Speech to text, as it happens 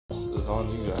This is on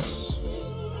you guys.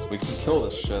 We can kill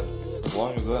this shit, as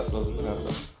long as that doesn't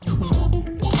happen.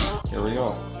 Here we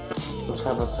go. Let's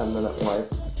have a 10-minute wipe.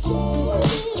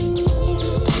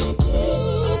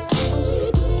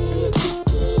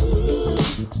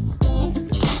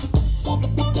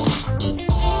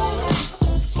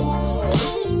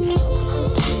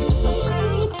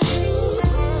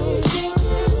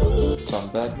 It's on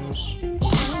bad news.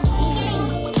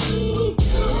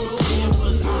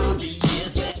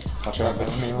 I'll try back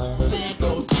melee.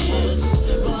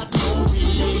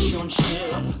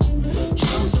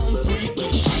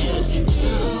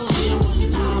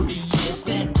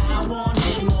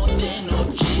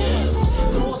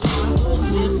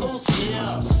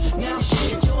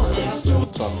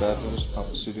 It's on bad news,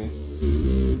 Papa CD.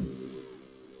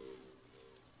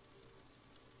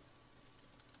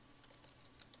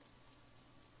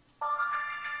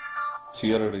 If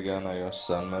you get it again, I guess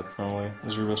send med probably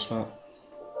is your best bet.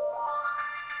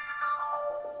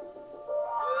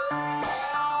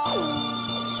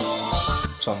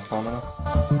 It's on common.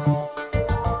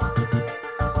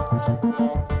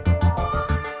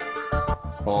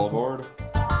 All aboard.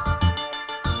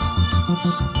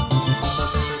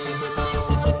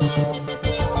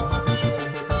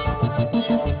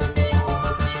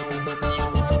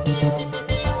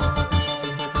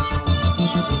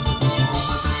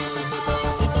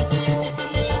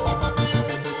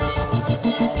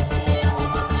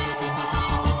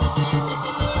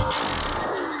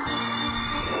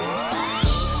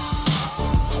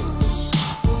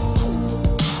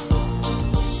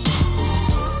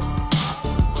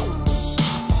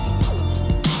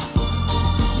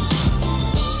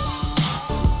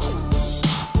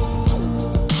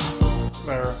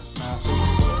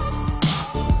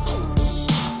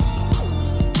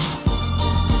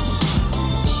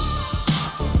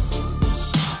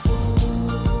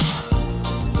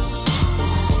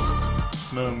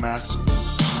 Moon mask.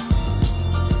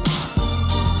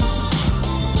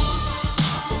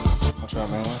 I'll try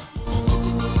melee.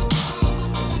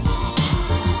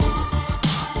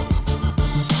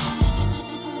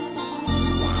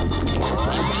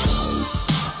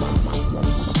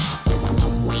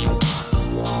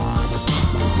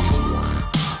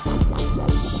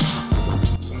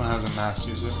 Someone has a mask,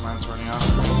 use it. Mine's running out.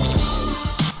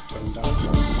 Turn it down.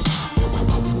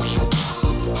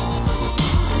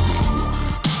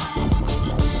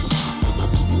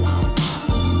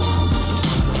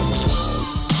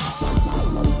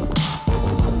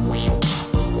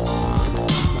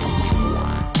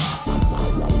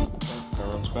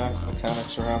 Back,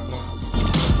 mechanics are happening.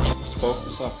 Let's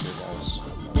focus up here, guys.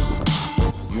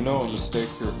 You know a mistake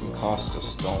here can cost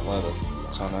us, don't let it.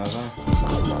 It's on Azai.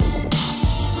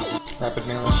 Rapid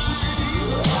melee.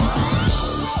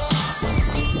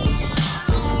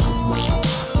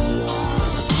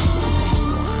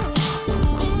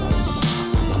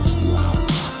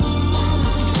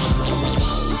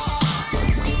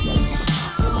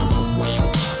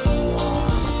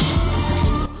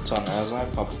 It's on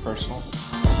Azai, pop a personal.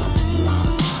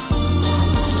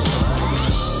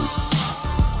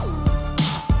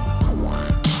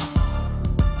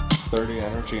 30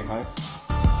 energy hype.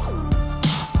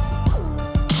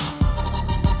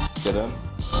 Get in.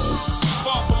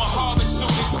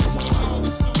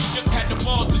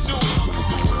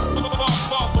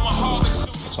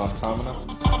 It's on Kamina.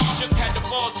 Just had the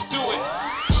balls to do it.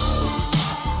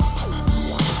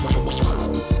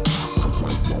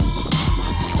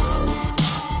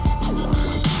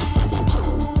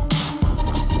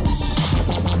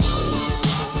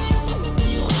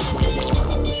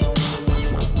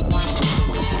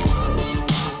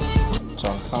 It's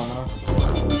on Kamina.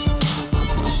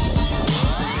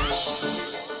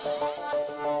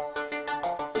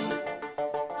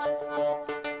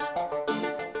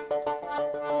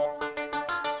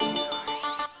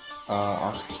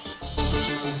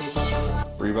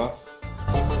 Rebuff.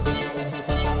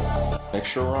 Make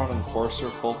sure we're on Enforcer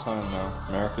full time now.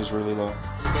 America's really low.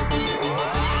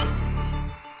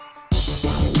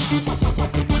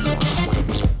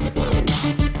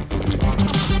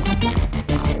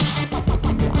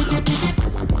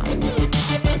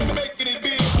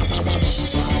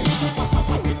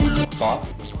 Bot.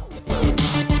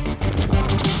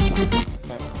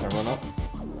 Okay, everyone up.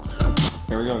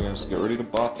 Here we go, guys. Get ready to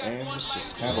bot aims.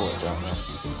 Just handle it down there.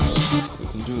 We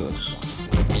can do this.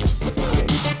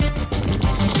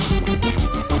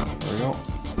 There we go.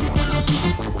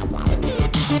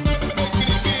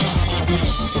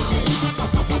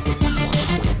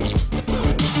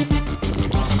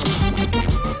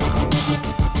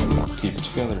 Keep it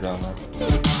together down there.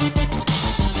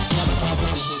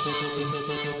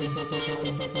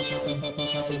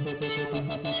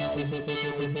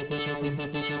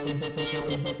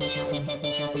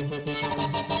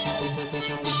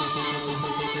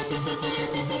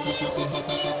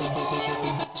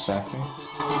 Sack me.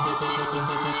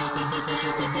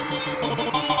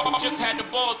 Just had the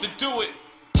balls to do it.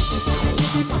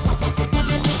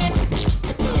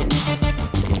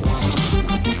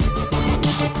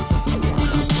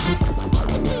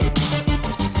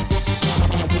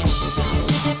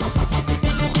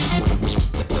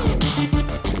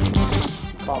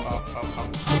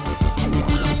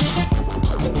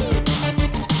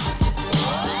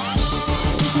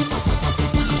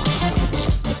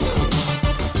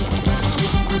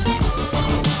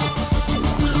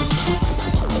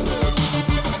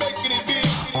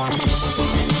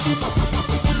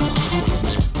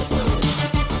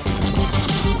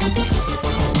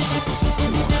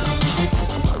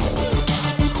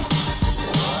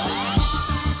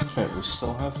 We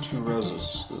still have 2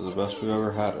 reses. This is the best we've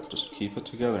ever had it. Just keep it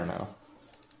together now.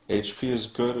 HP is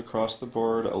good across the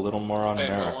board, a little more on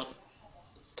Merrick.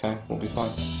 Okay, we'll be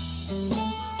fine.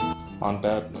 On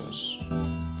bad news.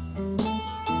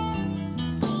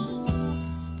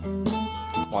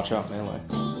 Watch out melee.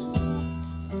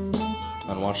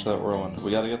 And watch that whirlwind.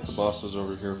 We gotta get the bosses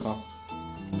over here, pal.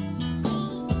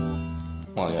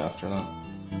 Well, yeah, after that.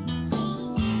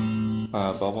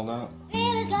 Bubble that.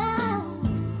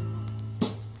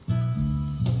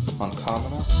 On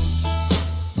commoner.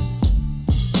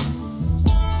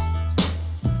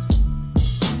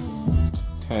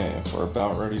 Okay, we're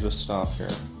about ready to stop here.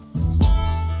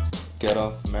 Get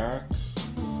off Merrick.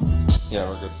 Yeah,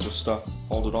 we're good. Just stop.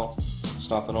 Hold it all.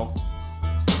 Stop it all.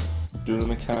 Do the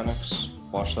mechanics.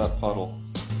 Watch that puddle.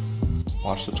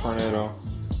 Watch the tornado.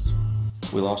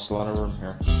 We lost a lot of room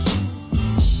here.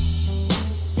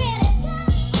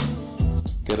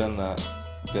 Get in that.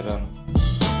 Get in.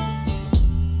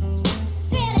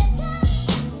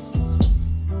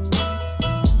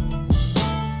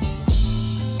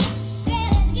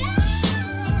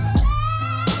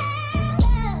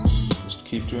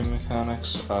 Keep doing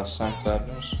mechanics. Sack bad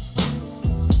news.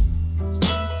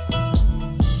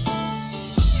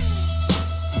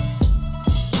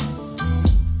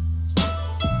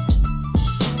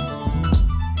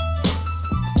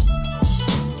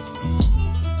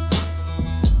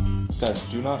 Guys,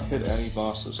 do not hit any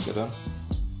bosses. Get in.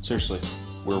 Seriously,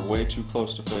 we're way too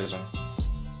close to phasing.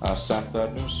 Sack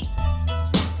bad news.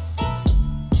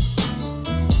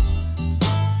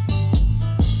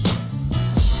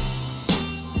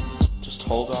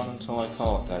 Hold on until I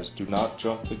call it, guys. Do not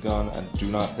jump the gun and do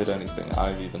not hit anything.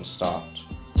 I've even stopped.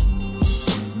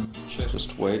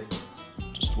 Just wait.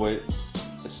 Just wait.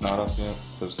 It's not up yet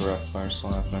because the rapid fire's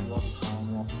still happening.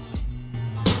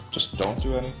 Just don't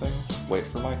do anything. Wait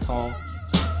for my call.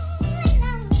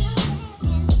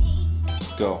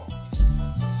 Go.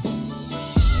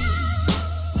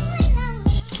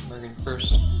 Morgan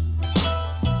first.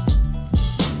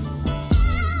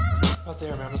 Out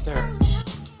there, man, out there.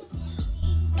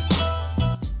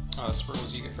 Oh,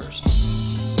 Squirrels, you get first.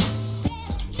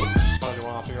 What do you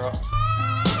want to figure out?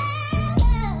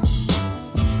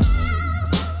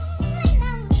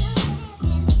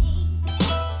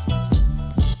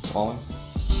 Falling.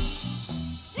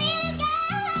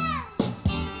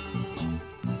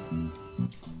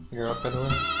 You're up, by the way.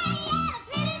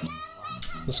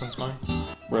 This one's mine.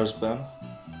 Res Ben.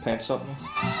 Paint something.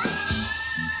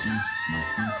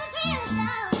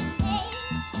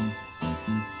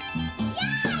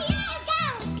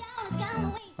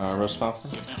 Res Falcon.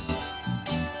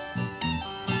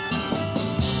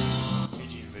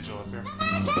 AG Vigil up here.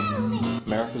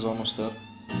 Merrick is almost dead.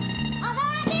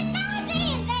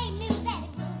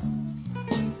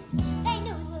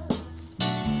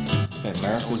 Okay,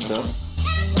 Merrick is dead.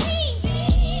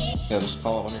 Yeah, just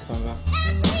call it when you're coming back.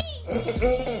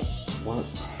 What?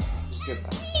 Just get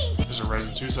that. There's a res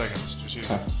in 2 seconds. Just shoot.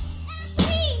 Okay.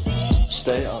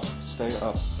 Stay up. Stay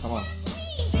up. Come on.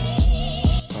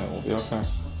 Alright, we'll be okay.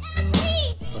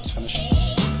 Let's finish.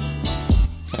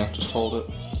 Yeah, just hold it.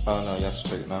 Oh no, you have to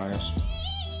take it now, I guess.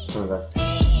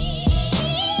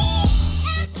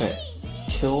 Okay.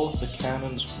 Kill the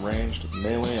cannon's ranged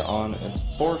melee on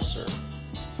Enforcer.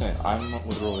 Okay, I'm not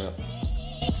with roll yet.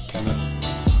 Cannon.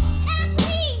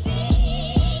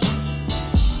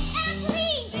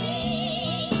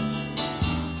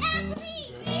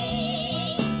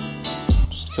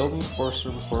 Just kill the Enforcer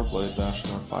before Blade Dash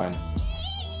and we're fine.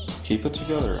 Keep it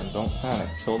together and don't panic.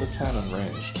 Kill the cannon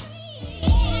ranged.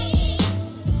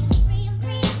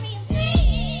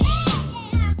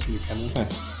 You cannon. Okay,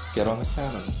 get on the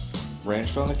cannon.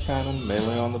 Ranged on the cannon,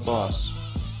 melee on the boss.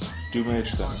 Do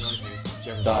mage things.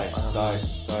 Die.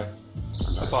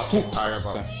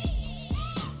 Okay.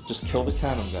 Just kill the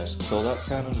cannon, guys. Kill that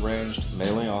cannon ranged,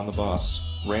 melee on the boss.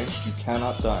 Ranged, you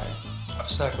cannot die.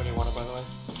 Sack when you want it, by the way.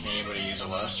 Anybody use a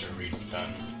lust or read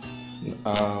gun? We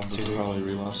could probably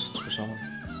relust or something.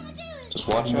 Just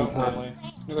watch out, Molly.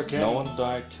 No one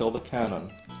die, kill the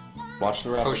cannon. Watch the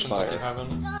rapid Potions if you fire.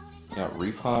 haven't. Yeah,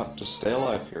 repot, just stay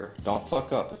alive here. Don't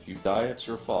fuck up. If you die, it's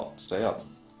your fault. Stay up.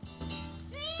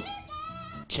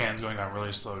 Can's going down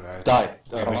really slow, guys. Die!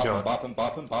 Yeah, we kill it. Bop him,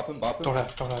 bop him, bop him, bop him.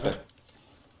 Don't have it.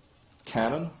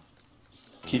 Cannon.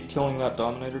 Keep killing that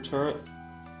Dominator turret.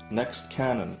 Next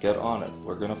cannon, get on it.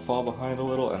 We're gonna fall behind a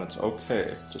little, and it's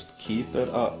okay. Just keep it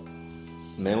up.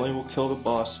 Melee will kill the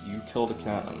boss, you kill the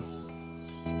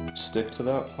cannon. Stick to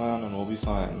that plan and we'll be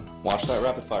fine. Watch that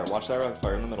rapid fire, watch that rapid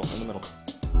fire in the middle, in the middle.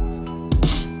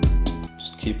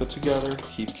 Just keep it together,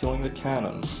 keep killing the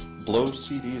cannon. Blow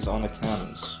CDs on the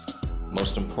cannons.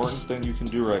 Most important thing you can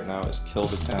do right now is kill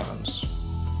the cannons.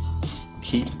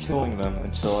 Keep killing them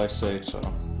until I say so.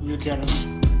 You cannon.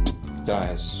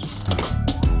 Guys.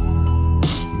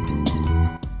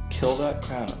 Kill that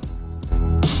cannon.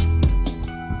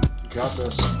 You got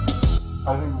this.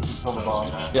 I think we should kill the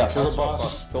boss. Yeah, Kill the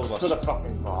boss. Kill the boss. Kill the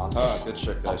fucking boss. Ah, good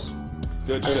shit, guys.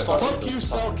 Good shit. Fuck you,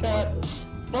 Cellcat!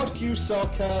 Fuck you,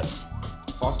 Cellcat!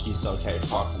 Fuck you, okay,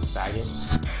 fucking faggot.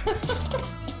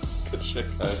 Good shit,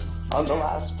 guys. On the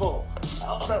last pull.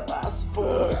 On the last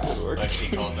pull. Good work.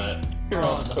 Lexi called that. You're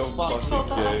all so fucking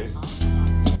gay.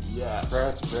 Yes.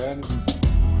 Congrats, Brad.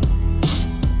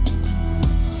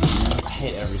 I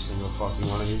hate every single fucking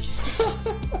one of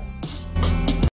you.